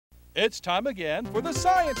It's time again for the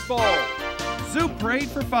Science Bowl. Zoo parade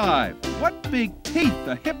for 5. What big teeth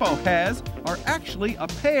the hippo has are actually a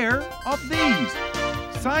pair of these.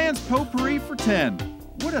 Science potpourri for 10.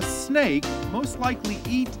 Would a snake most likely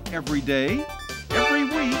eat every day? Every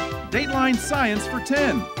week, Dateline Science for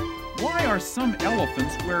 10. Why are some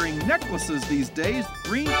elephants wearing necklaces these days?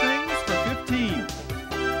 Green things for 15.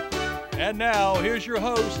 And now, here's your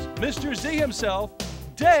host, Mr. Z himself,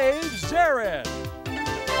 Dave Zarin.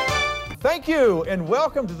 Thank you, and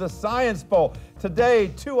welcome to the Science Bowl.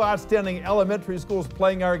 Today, two outstanding elementary schools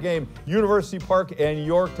playing our game, University Park and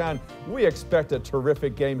Yorktown. We expect a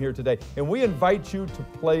terrific game here today, and we invite you to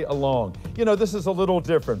play along. You know, this is a little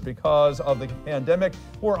different because of the pandemic.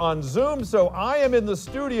 We're on Zoom, so I am in the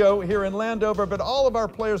studio here in Landover, but all of our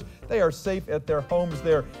players, they are safe at their homes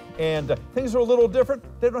there. And things are a little different.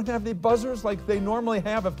 They don't have any buzzers like they normally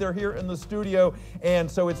have if they're here in the studio. And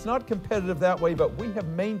so it's not competitive that way, but we have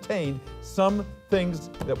maintained some things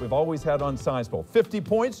that we've always had on Science Bowl. 50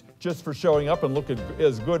 points just for showing up and looking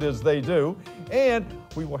as good as they do. And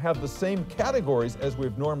we will have the same categories as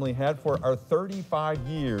we've normally had for our 35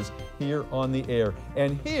 years here on the air.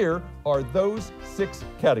 And here are those 6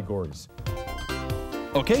 categories.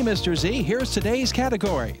 Okay, Mr. Z, here's today's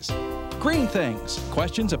categories. Green things,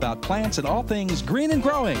 questions about plants and all things green and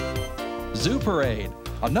growing. Zoo parade,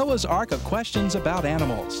 a Noah's Ark of questions about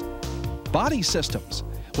animals. Body systems,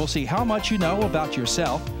 we'll see how much you know about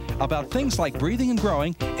yourself, about things like breathing and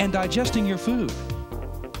growing and digesting your food.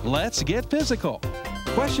 Let's get physical.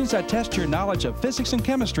 Questions that test your knowledge of physics and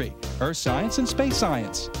chemistry, earth science and space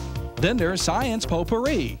science. Then there's science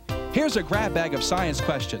potpourri. Here's a grab bag of science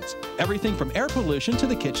questions, everything from air pollution to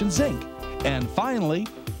the kitchen sink. And finally,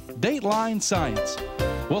 Dateline Science.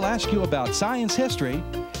 We'll ask you about science history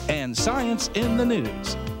and science in the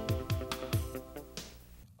news.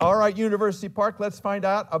 All right, University Park, let's find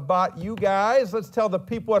out about you guys. Let's tell the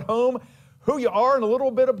people at home who you are and a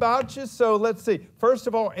little bit about you. So let's see. First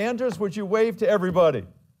of all, Anders, would you wave to everybody?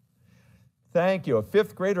 Thank you. A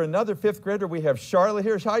 5th grader, another 5th grader. We have Charlotte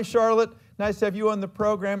here. Hi, Charlotte. Nice to have you on the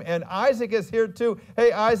program. And Isaac is here too.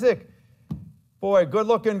 Hey, Isaac. Boy,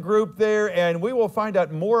 good-looking group there, and we will find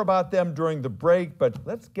out more about them during the break, but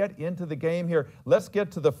let's get into the game here. Let's get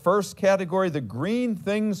to the first category, the green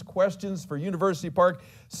things questions for University Park.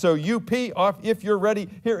 So UP, off if you're ready.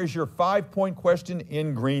 Here is your 5-point question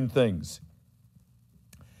in green things.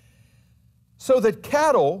 So that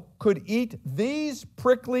cattle could eat these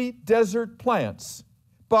prickly desert plants,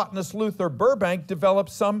 botanist Luther Burbank developed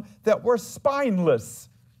some that were spineless.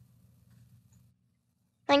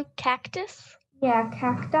 Like cactus? Yeah,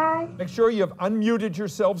 cacti. Make sure you've unmuted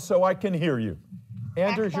yourself so I can hear you.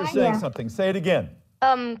 Anders, you're saying something. Say it again.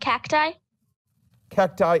 Cacti?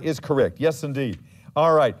 Cacti is correct. Yes, indeed.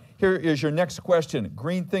 All right. Here is your next question.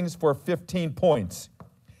 Green things for 15 points.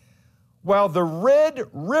 While the Red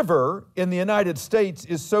River in the United States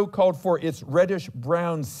is so called for its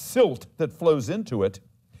reddish-brown silt that flows into it,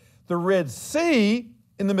 the Red Sea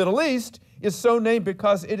in the Middle East is so named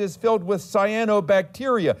because it is filled with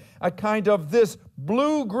cyanobacteria, a kind of this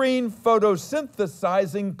blue-green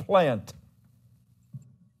photosynthesizing plant.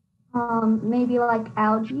 Maybe like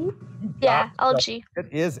algae? Yeah, algae. It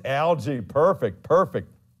is algae. Perfect,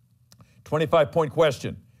 perfect. 25-point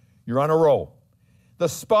question. You're on a roll. The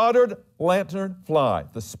spotted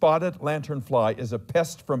lanternfly. The spotted lanternfly is a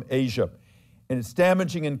pest from Asia, and it's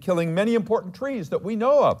damaging and killing many important trees that we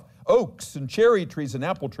know of, oaks and cherry trees and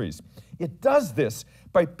apple trees. It does this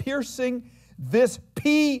by piercing this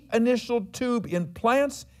P initial tube in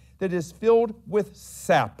plants that is filled with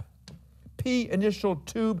sap. P initial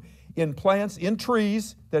tube in plants, in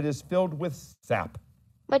trees, that is filled with sap.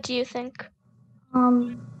 What do you think?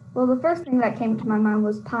 Well, the first thing that came to my mind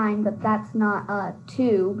was pine, but that's not a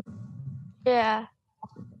tube. Yeah.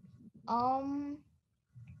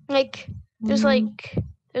 Like there's like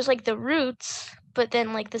the roots, but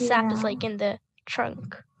then like the sap is like in the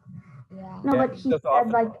trunk. Yeah. No, but he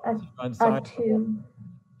said like a tube.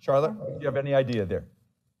 Charlotte, do you have any idea there?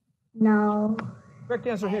 No. Correct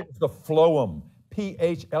answer here is the phloem.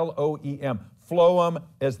 P-H-L-O-E-M. Phloem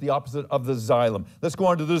is the opposite of the xylem. Let's go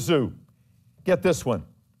on to the zoo. Get this one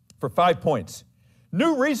for 5 points.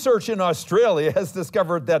 New research in Australia has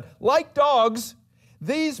discovered that, like dogs,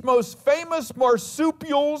 these most famous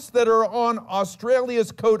marsupials that are on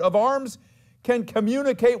Australia's coat of arms can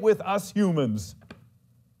communicate with us humans.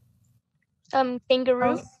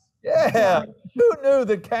 Kangaroo? Yeah. Who knew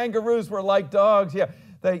that kangaroos were like dogs? Yeah.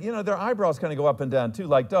 They, their eyebrows kind of go up and down too,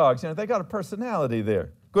 like dogs. They got a personality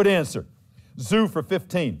there. Good answer. Zoo for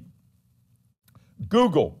 15.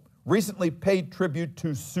 Google recently paid tribute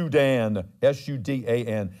to Sudan,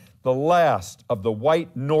 S-U-D-A-N. the last of the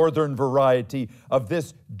white northern variety of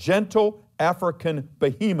this gentle African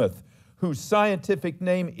behemoth, whose scientific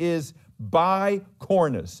name is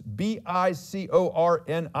Bicornis, Bicornis.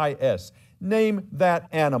 Name that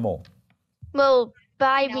animal. Well,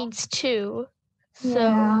 bi means two, so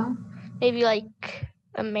Yeah. maybe like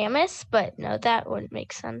a mammoth, but no, that wouldn't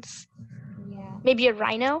make sense. Yeah. Maybe a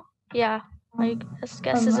rhino? Yeah, I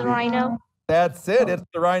guess is a rhino. That's it. It's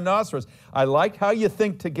the rhinoceros. I like how you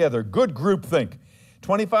think together. Good group think.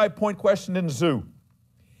 25-point question in zoo.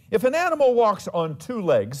 If an animal walks on two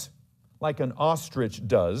legs, like an ostrich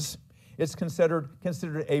does, it's considered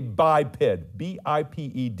a biped,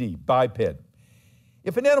 B-I-P-E-D, biped.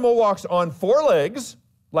 If an animal walks on four legs,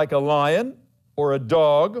 like a lion or a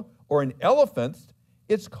dog or an elephant,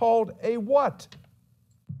 it's called a what?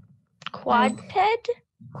 Quadruped?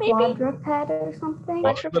 Maybe? Quadruped or something?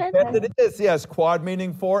 Quadruped? It is, yes. Quad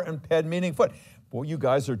meaning four and ped meaning foot. Boy, you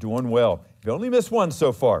guys are doing well. You've only missed one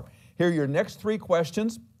so far. Here are your next three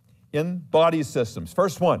questions in body systems.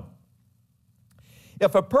 First one.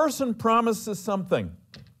 If a person promises something,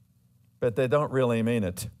 but they don't really mean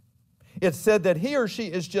it, it's said that he or she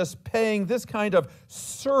is just paying this kind of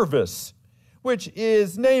service, which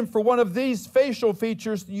is named for one of these facial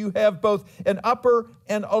features. You have both an upper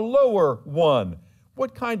and a lower one.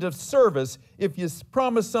 What kind of service if you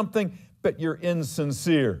promise something, but you're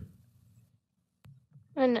insincere?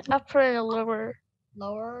 An upper and a lower.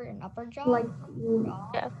 Lower and upper jaw? Like,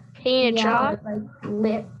 Yeah, pain a jaw. like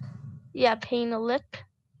lip. Yeah, pain a lip.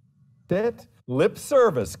 That lip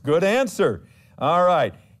service. Good answer. All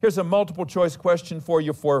right. Here's a multiple choice question for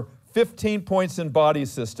you for 15 points in body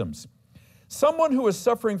systems. Someone who is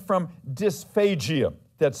suffering from dysphagia,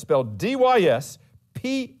 that's spelled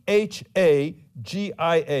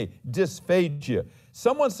D-Y-S-P-H-A-G-I-A, dysphagia.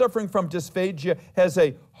 Someone suffering from dysphagia has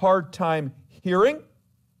a hard time hearing,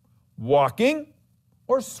 walking,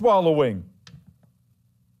 or swallowing.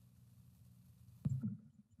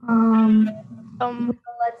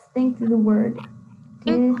 Let's think through the word.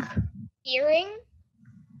 Hearing?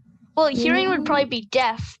 Well, hearing would probably be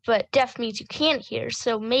deaf, but deaf means you can't hear,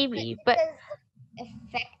 so maybe, but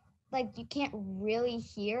Effect, like you can't really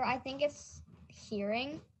hear. I think it's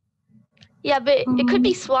hearing. yeah, but it could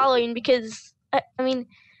be swallowing because, I mean,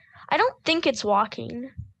 I don't think it's walking.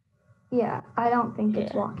 Yeah, I don't think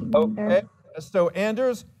it's walking either. Okay. So,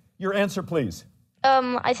 Anders, your answer, please.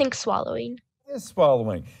 I think swallowing. Is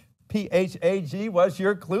swallowing. P-H-A-G was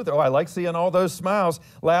your clue. Oh, I like seeing all those smiles.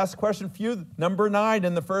 Last question for you, number 9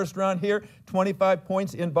 in the first round here, 25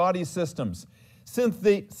 points in body systems. Since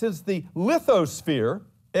the lithosphere,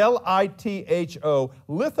 L-I-T-H-O,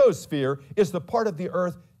 lithosphere is the part of the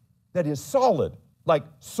earth that is solid, like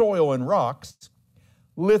soil and rocks.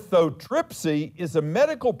 Lithotripsy is a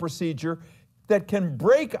medical procedure that can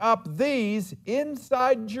break up these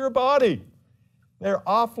inside your body. They're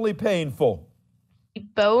awfully painful.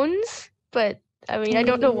 Bones, but I mean, I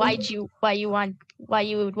don't know why you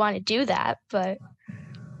would want to do that, but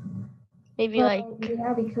maybe like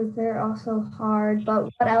Yeah, because they're also hard. But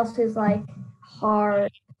what else is like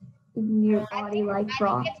hard in your body, like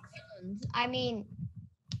rock? It's bones. I mean,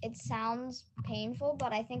 it sounds painful,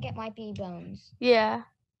 but I think it might be bones. yeah,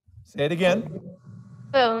 Say it again.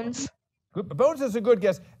 bones. Bones is a good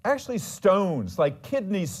guess. Actually, stones, like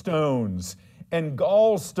kidney stones and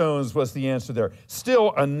gallstones was the answer there.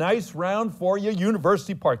 Still a nice round for you,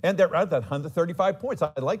 University Park. And that round, that 135 points. I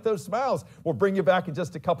like those smiles. We'll bring you back in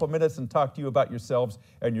just a couple of minutes and talk to you about yourselves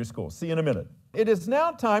and your school. See you in a minute. It is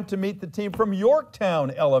now time to meet the team from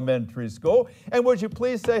Yorktown Elementary School. And would you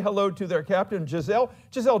please say hello to their captain, Giselle?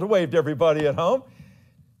 Giselle, to wave to everybody at home.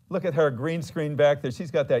 Look at her green screen back there.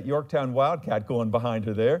 She's got that Yorktown Wildcat going behind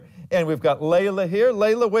her there. And we've got Layla here.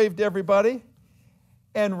 Layla, wave to everybody.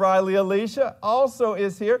 And Riley Alicia also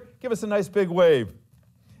is here. Give us a nice big wave.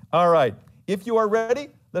 All right. If you are ready,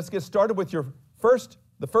 let's get started with the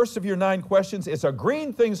first of your 9 questions. It's a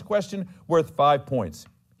green things question worth 5 points.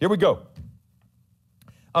 Here we go.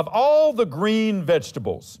 Of all the green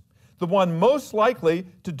vegetables, the one most likely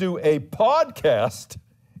to do a podcast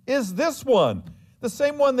is this one. The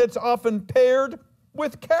same one that's often paired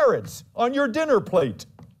with carrots on your dinner plate.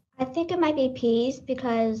 I think it might be peas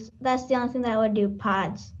because that's the only thing that would do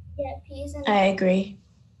pods. Yeah, peas and I agree.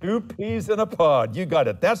 2 peas in a pod. You got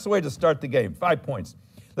it. That's the way to start the game. 5 points.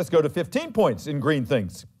 Let's go to 15 points in green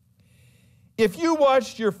things. If you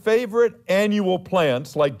watched your favorite annual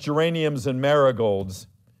plants like geraniums and marigolds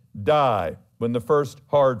die when the first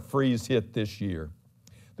hard freeze hit this year,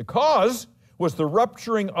 the cause was the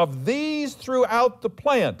rupturing of these throughout the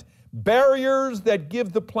plant, barriers that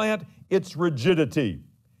give the plant its rigidity.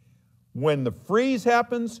 When the freeze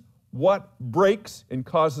happens, What breaks and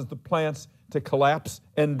causes the plants to collapse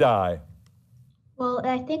and die? Well,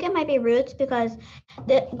 I think it might be roots because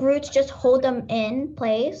the roots just hold them in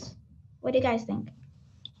place. What do you guys think?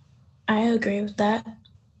 I agree with that.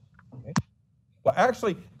 Well,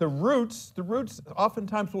 actually, the roots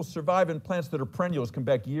oftentimes will survive in plants that are perennials, come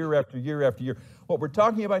back year after year after year. What we're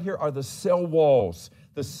talking about here are the cell walls.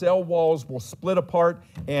 The cell walls will split apart,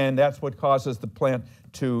 and that's what causes the plant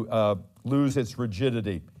to lose its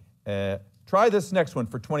rigidity. Try this next one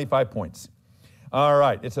for 25 points. All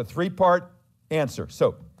right, it's a three-part answer.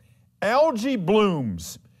 So, algae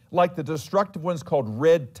blooms, like the destructive ones called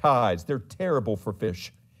red tides. They're terrible for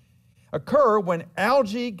fish. Occur when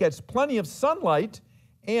algae gets plenty of sunlight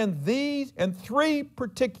and three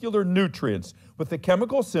particular nutrients with the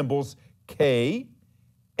chemical symbols K,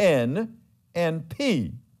 N, and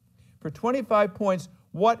P. For 25 points,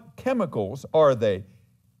 what chemicals are they?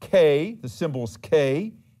 K, the symbols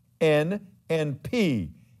K, N, and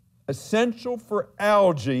P. Essential for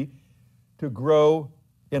algae to grow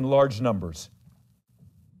in large numbers.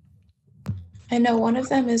 I know one of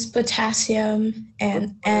them is potassium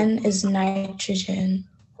and N is nitrogen.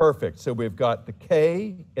 Perfect. So we've got the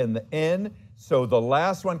K and the N. So the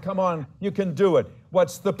last one, come on, you can do it.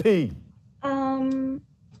 What's the P?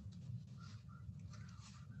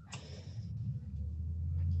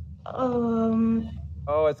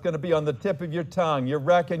 Oh, it's going to be on the tip of your tongue. You're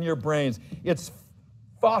racking your brains. It's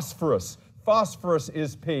phosphorus. Phosphorus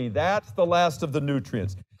is P. That's the last of the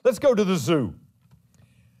nutrients. Let's go to the zoo.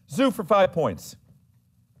 Zoo for 5 points.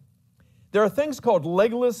 There are things called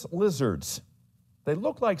legless lizards. They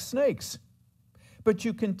look like snakes, but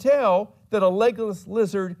you can tell that a legless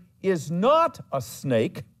lizard is not a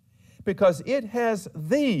snake because it has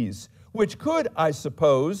these, which could, I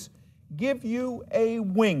suppose, give you a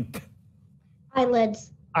wink.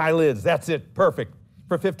 eyelids. Eyelids, that's it, perfect,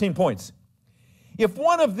 for 15 points. If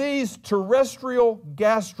one of these terrestrial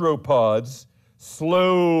gastropods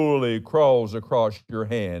slowly crawls across your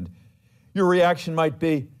hand, your reaction might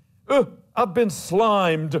be, I've been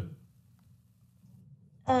slimed.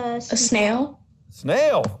 A snail?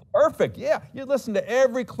 Snail, perfect, yeah. You listen to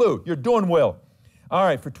every clue. You're doing well. All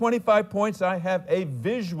right, for 25 points, I have a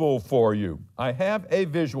visual for you. I have a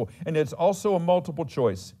visual, and it's also a multiple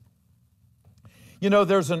choice. You know,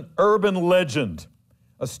 there's an urban legend,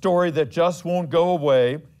 a story that just won't go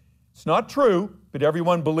away. It's not true, but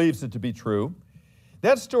everyone believes it to be true.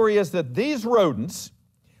 That story is that these rodents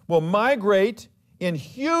will migrate in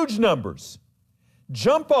huge numbers,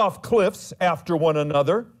 jump off cliffs after one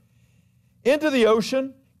another, into the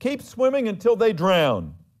ocean, keep swimming until they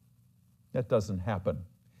drown. That doesn't happen.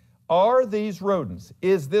 Are these rodents,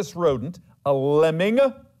 is this rodent a lemming,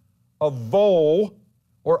 a vole,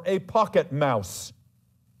 or a pocket mouse?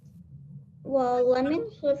 Well,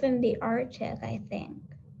 lemons live in the Arctic, I think.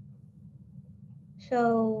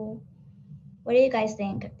 So, what do you guys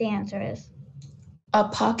think the answer is? A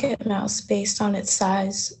pocket mouse based on its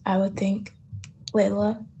size, I would think.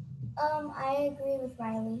 Layla? I agree with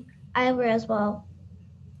Riley. I agree as well.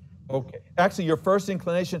 Okay. Actually, your first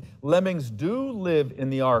inclination, lemmings do live in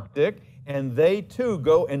the Arctic, and they too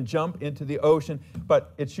go and jump into the ocean,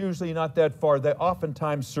 but it's usually not that far. They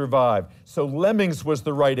oftentimes survive. So lemmings was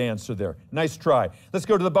the right answer there. Nice try. Let's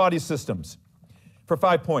go to the body systems for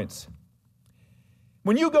 5 points.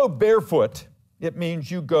 When you go barefoot, it means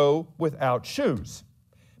you go without shoes.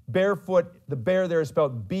 Barefoot, the bear there is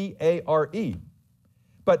spelled B-A-R-E.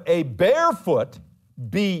 But a barefoot,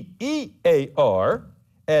 B-E-A-R,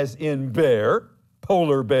 as in bear,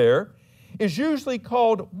 polar bear, is usually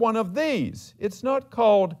called one of these. It's not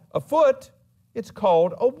called a foot, it's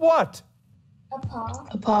called a what? A paw.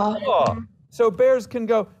 A paw. Paw. So bears can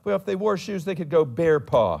go, well, if they wore shoes, they could go bear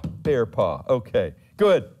paw, bear paw. Okay,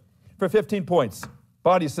 good. For 15 points,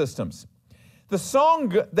 body systems. The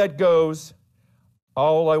song that goes,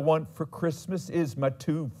 all I want for Christmas is my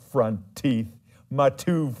 2 front teeth, my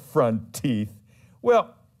 2 front teeth.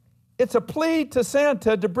 Well, it's a plea to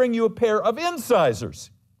Santa to bring you a pair of incisors.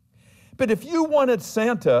 But if you wanted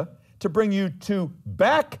Santa to bring you 2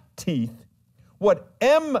 back teeth, what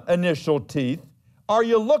M initial teeth are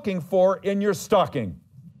you looking for in your stocking?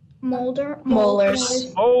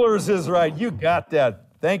 Molars. Molars is right. You got that.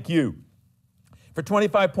 Thank you. For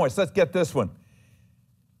 25 points, let's get this one.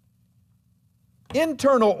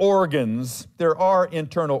 Internal organs, there are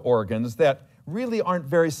internal organs that really aren't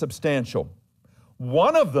very substantial.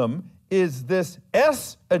 One of them is this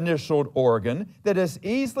S-initialed organ that is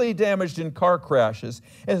easily damaged in car crashes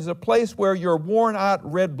and is a place where your worn-out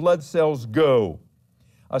red blood cells go.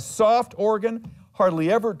 A soft organ,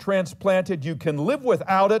 hardly ever transplanted, you can live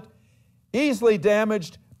without it, easily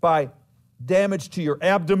damaged, by damage to your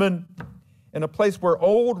abdomen, and a place where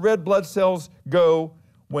old red blood cells go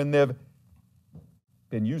when they've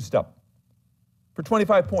been used up. For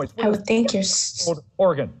 25 points. I would think your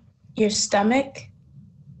organ. Your stomach.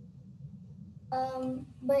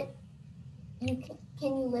 But can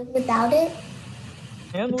you live without it?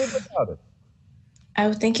 Can live without it. I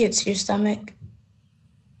would think it's your stomach.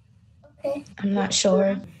 Okay. I'm not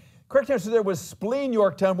sure. Correct answer there was spleen,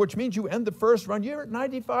 Yorktown, which means you end the first round. You're at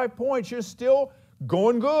 95 points. You're still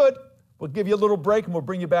going good. We'll give you a little break and we'll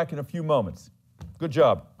bring you back in a few moments. Good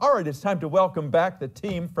job. All right, it's time to welcome back the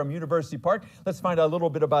team from University Park. Let's find out a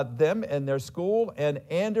little bit about them and their school. And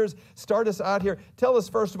Anders, start us out here. Tell us,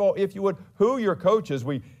 first of all, if you would, who your coach is.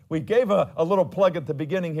 We gave a little plug at the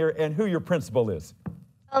beginning here, and who your principal is.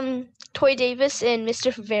 Toy Davis and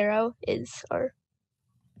Mr. Favero is our...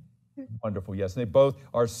 Wonderful, yes. And they both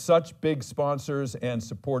are such big sponsors and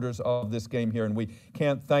supporters of this game here, and we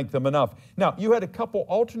can't thank them enough. Now, you had a couple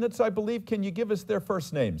alternates, I believe. Can you give us their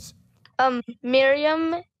first names?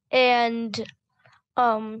 Miriam and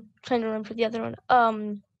trying to remember the other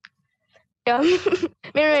one.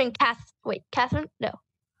 Miriam and Catherine? No.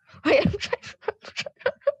 Wait, I'm trying to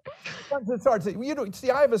remember. It's hard to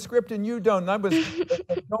see, I have a script and you don't. And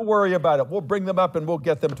don't worry about it. We'll bring them up and we'll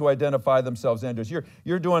get them to identify themselves. Anders,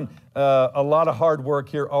 you're doing a lot of hard work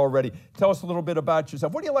here already. Tell us a little bit about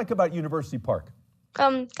yourself. What do you like about University Park?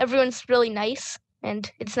 Everyone's really nice,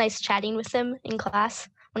 and it's nice chatting with them in class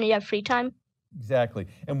when you have free time. Exactly.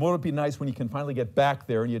 And won't it be nice when you can finally get back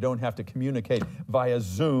there and you don't have to communicate via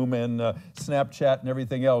Zoom and Snapchat and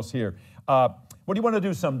everything else here? What do you want to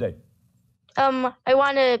do someday? I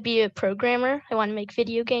want to be a programmer. I want to make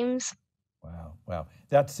video games. Wow.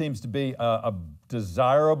 That seems to be a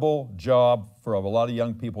desirable job for a lot of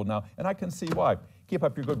young people now, and I can see why. Keep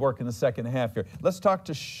up your good work in the second half here. Let's talk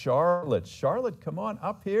to Charlotte. Charlotte, come on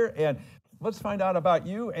up here and let's find out about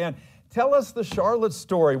you. And tell us the Charlotte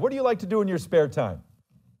story. What do you like to do in your spare time?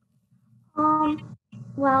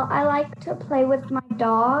 Well, I like to play with my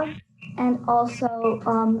dog and also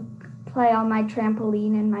play on my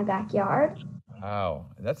trampoline in my backyard. Wow,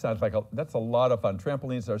 that sounds like that's a lot of fun.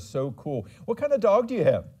 Trampolines are so cool. What kind of dog do you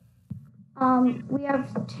have? We have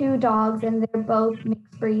 2 dogs and they're both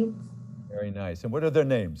mixed breeds. Very nice. And what are their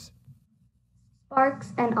names?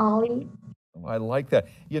 Sparks and Ollie. Oh, I like that.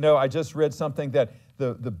 You know, I just read something that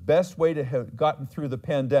the best way to have gotten through the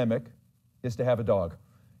pandemic is to have a dog.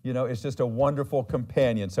 You know, it's just a wonderful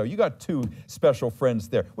companion. So you got 2 special friends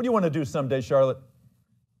there. What do you want to do someday, Charlotte?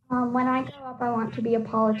 When I grow up, I want to be a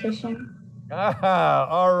politician.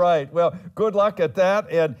 All right. Well, good luck at that.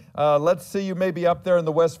 And let's see you maybe up there in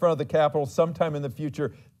the west front of the Capitol sometime in the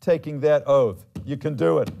future taking that oath. You can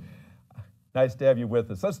do it. Nice to have you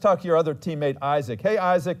with us. Let's talk to your other teammate, Isaac. Hey,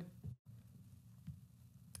 Isaac.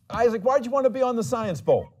 Isaac, why'd you want to be on the Science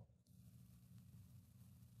Bowl?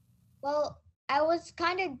 Well, I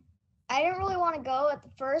didn't really want to go at the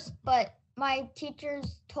first, but my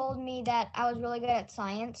teachers told me that I was really good at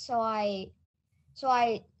science, so I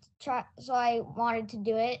wanted to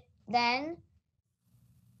do it then.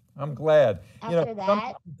 I'm glad. After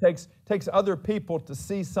that, it takes other people to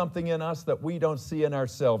see something in us that we don't see in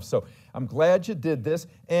ourselves. So I'm glad you did this.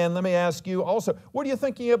 And let me ask you also, what are you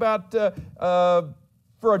thinking about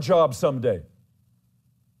for a job someday?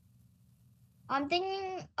 I'm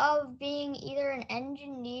thinking of being either an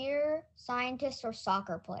engineer, scientist, or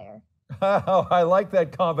soccer player. Oh, I like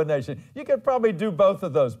that combination. You could probably do both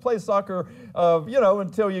of those. Play soccer,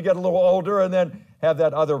 until you get a little older, and then have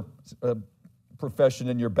that other profession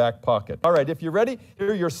in your back pocket. All right, if you're ready,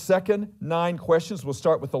 here are your second 9 questions. We'll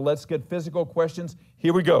start with the Let's Get Physical questions.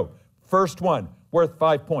 Here we go. First one, worth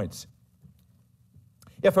 5 points.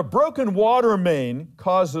 If a broken water main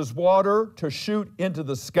causes water to shoot into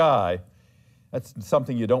the sky, that's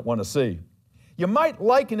something you don't want to see. You might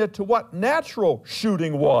liken it to what natural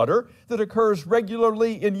shooting water that occurs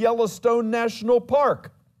regularly in Yellowstone National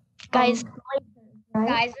Park? Guys.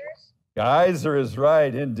 Geysers? Geyser is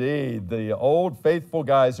right, indeed. The old faithful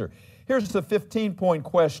geyser. Here's the 15-point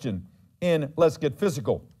question in Let's Get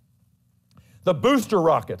Physical. The booster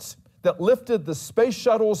rockets that lifted the space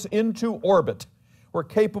shuttles into orbit were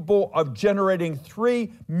capable of generating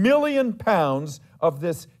 3 million pounds of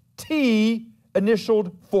this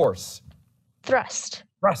T-initialed force. Thrust.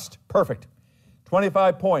 Thrust, perfect.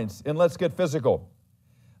 25 points in Let's Get Physical.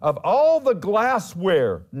 Of all the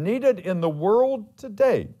glassware needed in the world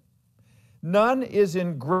today, none is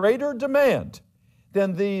in greater demand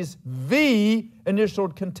than these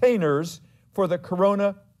V-initialed containers for the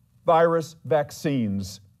coronavirus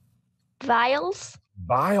vaccines. Vials?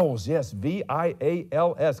 Vials, yes,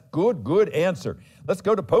 V-I-A-L-S. Good answer. Let's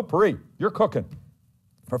go to potpourri. You're cooking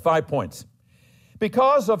for 5 points.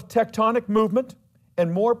 Because of tectonic movement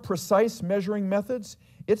and more precise measuring methods,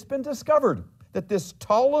 it's been discovered that this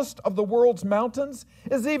tallest of the world's mountains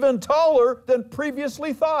is even taller than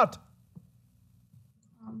previously thought.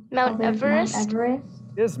 Mount Everest? Mount Everest.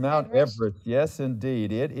 It is Mount Everest. Yes,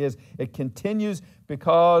 indeed. It is. It continues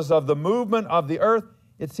because of the movement of the earth.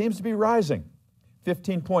 It seems to be rising.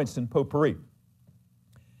 15 points in potpourri.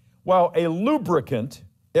 While a lubricant,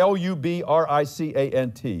 L-U-B-R-I-C-A-N-T,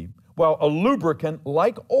 while a lubricant,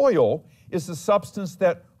 like oil, is a substance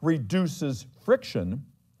that reduces friction,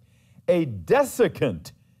 a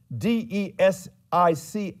desiccant, D-E-S-I-C-A,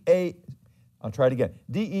 I'll try it again,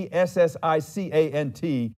 D-E-S-S-I-C-A-N-T,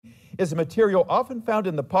 is a material often found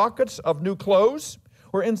in the pockets of new clothes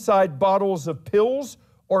or inside bottles of pills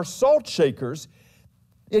or salt shakers.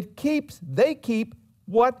 They keep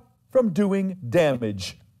what from doing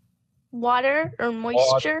damage? Water or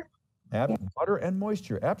moisture? Water and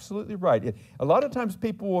moisture, absolutely right. A lot of times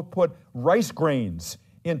people will put rice grains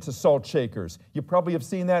into salt shakers. You probably have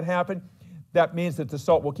seen that happen. That means that the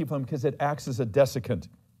salt will keep them because it acts as a desiccant.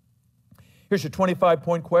 Here's your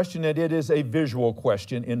 25-point question, and it is a visual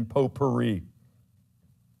question in potpourri.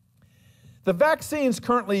 The vaccines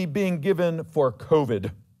currently being given for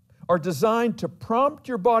COVID are designed to prompt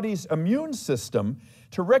your body's immune system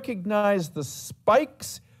to recognize the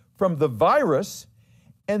spikes from the virus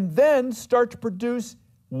and then start to produce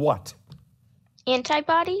what?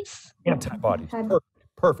 Antibodies? Antibodies.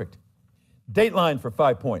 Perfect. Dateline for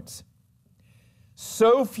 5 points.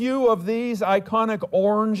 So few of these iconic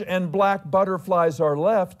orange and black butterflies are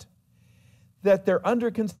left that they're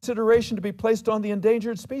under consideration to be placed on the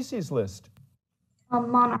endangered species list.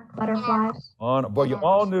 Monarch butterflies. Boy, you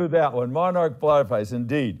all knew that one. Monarch butterflies,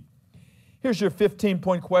 indeed. Here's your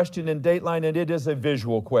 15-point question in Dateline, and it is a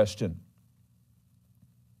visual question.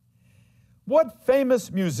 What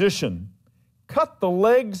famous musician cut the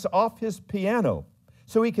legs off his piano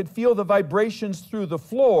so he could feel the vibrations through the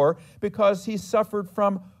floor because he suffered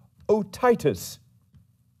from otitis?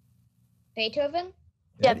 Beethoven?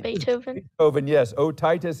 Yeah, Beethoven. Beethoven, yes.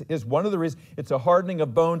 Otitis is one of the reasons. It's a hardening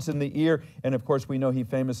of bones in the ear, and of course we know he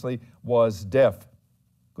famously was deaf.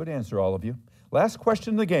 Good answer, all of you. Last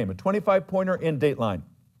question in the game, a 25-pointer in Dateline.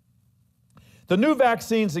 The new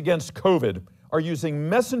vaccines against COVID are using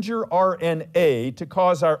messenger RNA to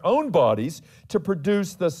cause our own bodies to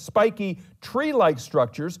produce the spiky tree-like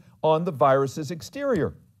structures on the virus's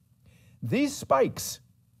exterior. These spikes,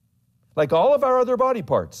 like all of our other body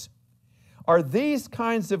parts, are these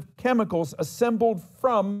kinds of chemicals assembled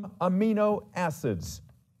from amino acids.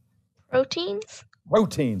 Proteins?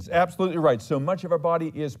 Proteins, absolutely right. So much of our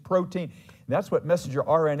body is protein. And that's what messenger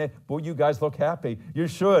RNA, boy, you guys look happy. You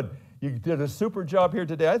should. You did a super job here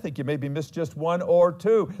today. I think you maybe missed just one or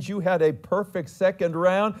two. You had a perfect second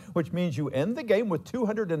round, which means you end the game with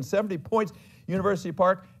 270 points. University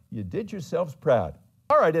Park, you did yourselves proud.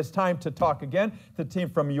 All right, it's time to talk again to the team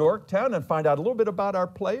from Yorktown and find out a little bit about our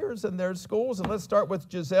players and their schools. And let's start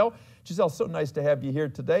with Giselle. Giselle, so nice to have you here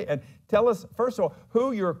today. And tell us, first of all,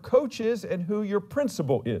 who your coach is and who your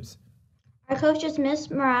principal is. Our coach is Miss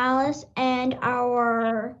Morales, and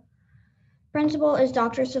our principal is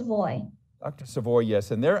Dr. Savoy. Dr. Savoy,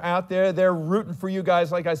 yes, and they're out there, they're rooting for you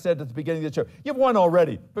guys, like I said at the beginning of the show. You've won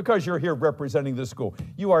already because you're here representing the school.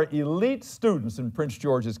 You are elite students in Prince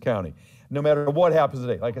George's County. No matter what happens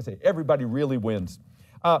today, like I say, everybody really wins.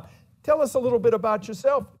 Tell us a little bit about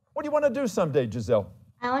yourself. What do you want to do someday, Giselle?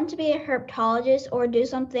 I want to be a herpetologist or do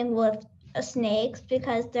something with snakes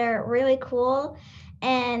because they're really cool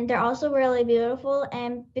and they're also really beautiful,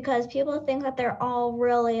 and because people think that they're all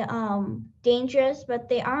really dangerous, but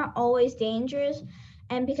they aren't always dangerous,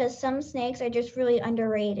 and because some snakes are just really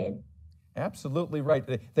underrated. Absolutely right.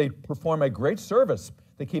 They perform a great service.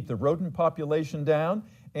 They keep the rodent population down,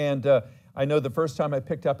 and I know the first time I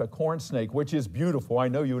picked up a corn snake, which is beautiful. I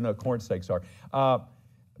know you know corn snakes are.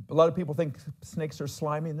 A lot of people think snakes are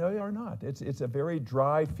slimy. No, they are not. It's a very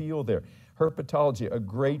dry field there. Herpetology, a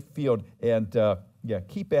great field, and yeah,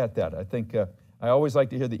 keep at that. I think I always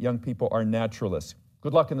like to hear that young people are naturalists.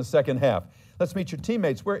 Good luck in the second half. Let's meet your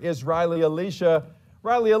teammates. Where is Riley Alicia?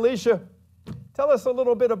 Riley Alicia, tell us a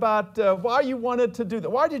little bit about why you wanted to do that.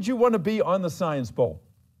 Why did you want to be on the Science Bowl?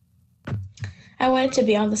 I wanted to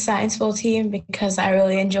be on the Science Bowl team because I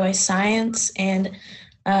really enjoy science, and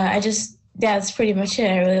that's pretty much it.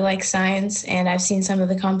 I really like science, and I've seen some of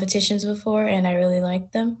the competitions before, and I really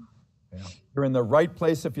like them. Yeah. You're in the right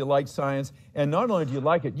place if you like science, and not only do you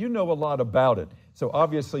like it, you know a lot about it. So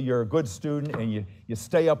obviously you're a good student and you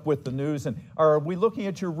stay up with the news. And are we looking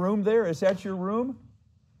at your room there? Is that your room?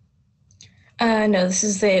 No, this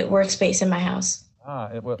is the workspace in my house.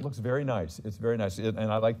 Well, it looks very nice. It's very nice. And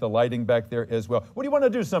I like the lighting back there as well. What do you want to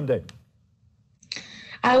do someday?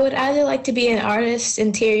 I would either like to be an artist,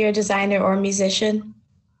 interior designer, or musician.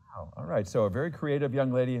 Oh, all right. So a very creative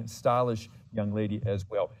young lady, stylish young lady as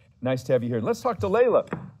well. Nice to have you here. Let's talk to Layla.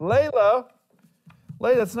 Layla,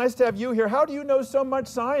 it's nice to have you here. How do you know so much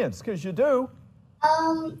science? Because you do.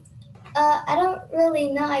 I don't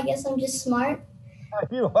really know. I guess I'm just smart.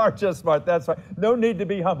 You are just smart. That's right. No need to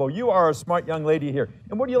be humble. You are a smart young lady here.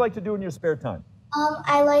 And what do you like to do in your spare time?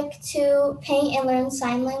 I like to paint and learn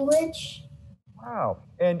sign language. Wow.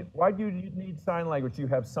 And why do you need sign language? Do you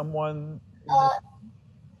have someone?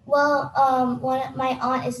 My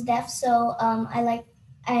aunt is deaf, so I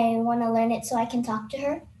want to learn it so I can talk to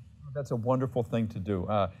her. That's a wonderful thing to do.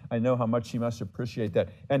 I know how much she must appreciate that.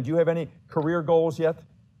 And do you have any career goals yet?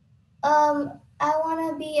 I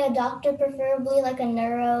want to be a doctor, preferably like a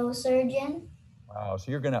neurosurgeon. Wow,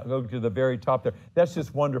 so you're going to go to the very top there. That's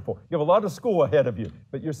just wonderful. You have a lot of school ahead of you,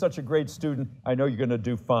 but you're such a great student. I know you're going to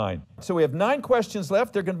do fine. So we have 9 questions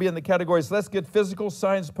left. They're going to be in the categories Let's Get Physical,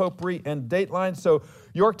 Science, Potpourri, and Dateline. So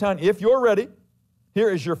Yorktown, if you're ready, here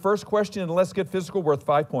is your first question in Let's Get Physical, worth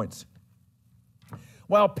 5 points.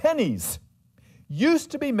 While pennies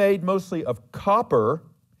used to be made mostly of copper,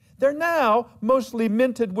 they're now mostly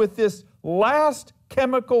minted with this last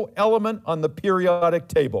chemical element on the periodic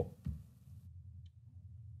table.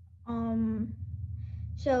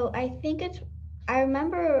 So I think I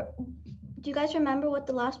remember, do you guys remember what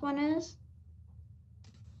the last one is?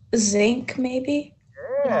 Zinc, maybe?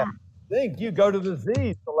 Yeah. Zinc. You go to the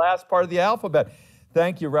Z, the last part of the alphabet.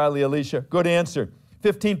 Thank you, Riley Alicia. Good answer.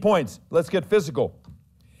 15 points. Let's get physical.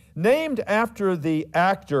 Named after the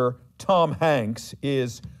actor Tom Hanks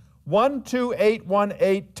is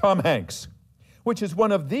 12818 Tom Hanks, which is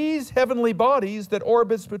one of these heavenly bodies that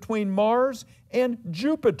orbits between Mars and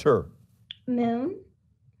Jupiter. Moon?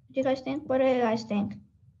 Do you guys think? What do you guys think?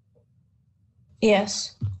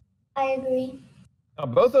 Yes. I agree. Now,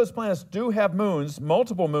 both those planets do have moons,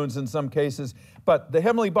 multiple moons in some cases, but the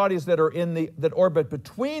heavenly bodies that are that orbit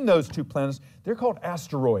between those two planets, they're called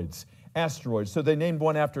asteroids. So they named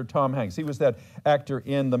one after Tom Hanks. He was that actor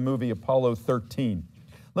in the movie Apollo 13.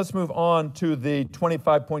 Let's move on to the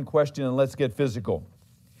 25-point question and let's get physical.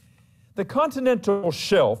 The continental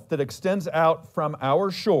shelf that extends out from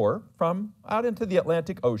our shore, from out into the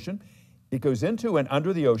Atlantic Ocean, it goes into and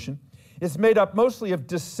under the ocean, is made up mostly of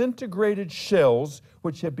disintegrated shells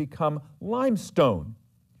which have become limestone.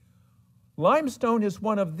 Limestone is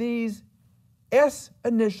one of these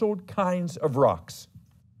S-initialed kinds of rocks.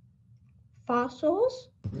 Fossils?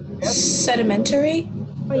 Sedimentary?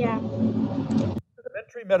 Oh, yeah.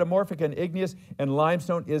 Sedimentary, metamorphic, and igneous, and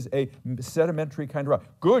limestone is a sedimentary kind of rock.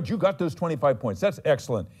 Good, you got those 25 points. That's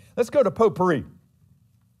excellent. Let's go to potpourri.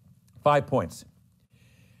 5 points.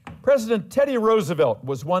 President Teddy Roosevelt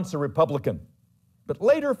was once a Republican, but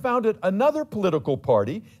later founded another political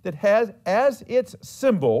party that has as its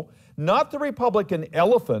symbol not the Republican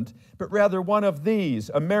elephant, but rather one of these,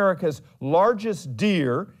 America's largest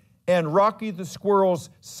deer and Rocky the Squirrel's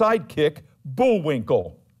sidekick,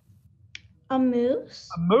 Bullwinkle. A moose?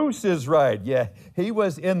 A moose is right, yeah. He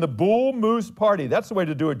was in the Bull Moose Party. That's the way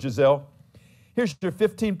to do it, Giselle. Here's your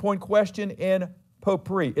 15-point question in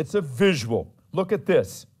potpourri. It's a visual. Look at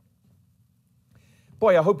this.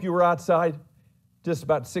 Boy, I hope you were outside just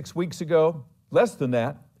about 6 weeks ago, less than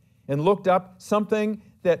that, and looked up something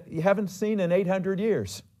that you haven't seen in 800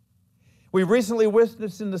 years. We recently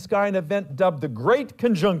witnessed in the sky an event dubbed the Great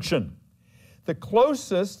Conjunction, the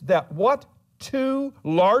closest that what 2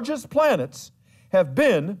 largest planets have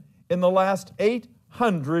been in the last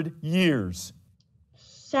 800 years.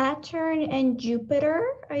 Saturn and Jupiter,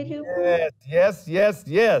 I do. Yes.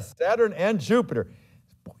 Saturn and Jupiter.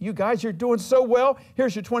 You guys, you're doing so well.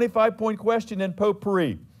 Here's your 25-point question in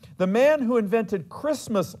potpourri. The man who invented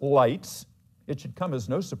Christmas lights, it should come as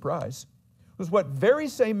no surprise, was what very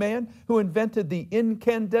same man who invented the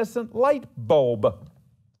incandescent light bulb?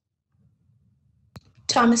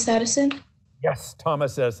 Thomas Edison? Yes,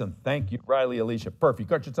 Thomas Edison. Thank you, Riley Alicia. Perfect. You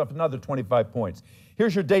got yourself another 25 points.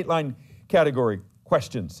 Here's your Dateline category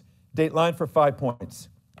questions. Dateline for 5 points.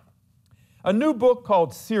 A new book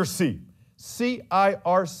called Circe,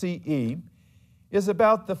 C-I-R-C-E, is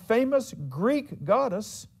about the famous Greek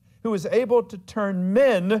goddess who is able to turn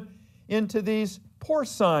men into these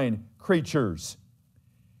porcine creatures.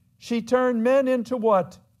 She turned men into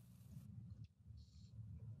what?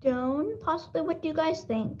 Stone, possibly. What do you guys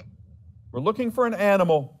think? We're looking for an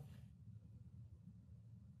animal.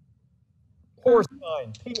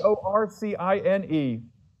 Porcine, P-O-R-C-I-N-E.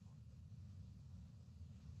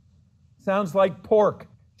 Sounds like pork.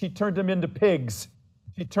 She turned them into pigs.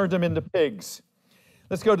 She turned them into pigs.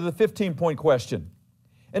 Let's go to the 15-point question.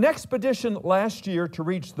 An expedition last year to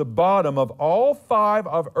reach the bottom of all 5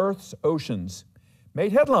 of Earth's oceans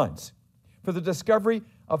made headlines for the discovery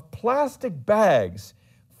of plastic bags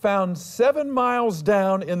found 7 miles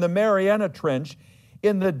down in the Mariana Trench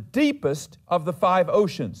in the deepest of the 5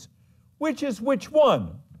 oceans. Which is which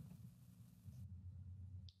one?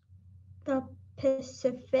 The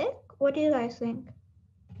Pacific? What do you guys think?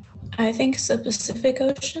 I think it's the Pacific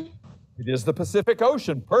Ocean. It is the Pacific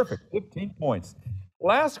Ocean. Perfect. 15 points.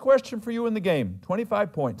 Last question for you in the game.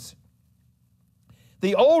 25 points.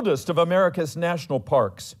 The oldest of America's national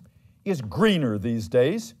parks is greener these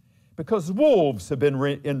days because wolves have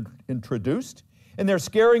been introduced, and they're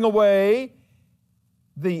scaring away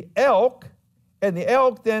the elk, and the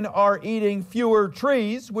elk then are eating fewer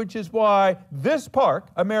trees, which is why this park,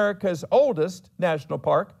 America's oldest national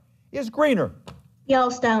park, is greener.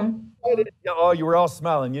 Yellowstone. Oh, you were all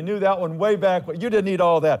smiling. You knew that one way back. You didn't need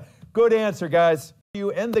all that. Good answer, guys.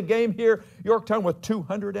 You end the game here, Yorktown, with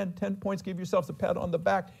 210 points. Give yourselves a pat on the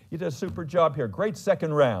back. You did a super job here. Great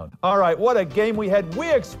second round. All right, what a game we had. We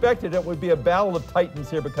expected it would be a battle of titans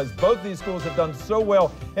here because both these schools have done so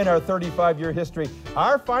well in our 35-year history.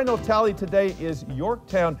 Our final tally today is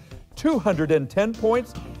Yorktown, 210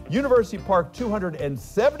 points. University Park,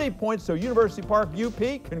 270 points. So University Park,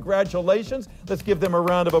 UP, congratulations. Let's give them a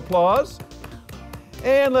round of applause.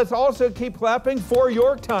 And let's also keep clapping for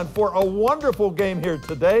Yorktown for a wonderful game here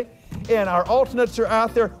today. And our alternates are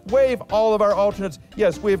out there. Wave all of our alternates.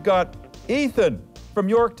 Yes, we've got Ethan from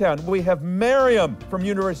Yorktown. We have Miriam from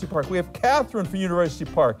University Park. We have Catherine from University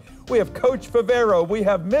Park. We have Coach Favero. We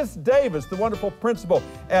have Miss Davis, the wonderful principal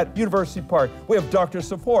at University Park. We have Dr.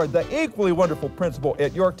 Saford, the equally wonderful principal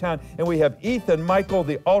at Yorktown. And we have Ethan Michael,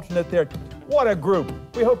 the alternate there. What a group.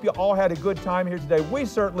 We hope you all had a good time here today. We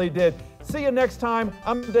certainly did. See you next time.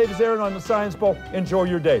 I'm Davis Aaron on the Science Bowl. Enjoy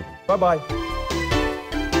your day. Bye-bye.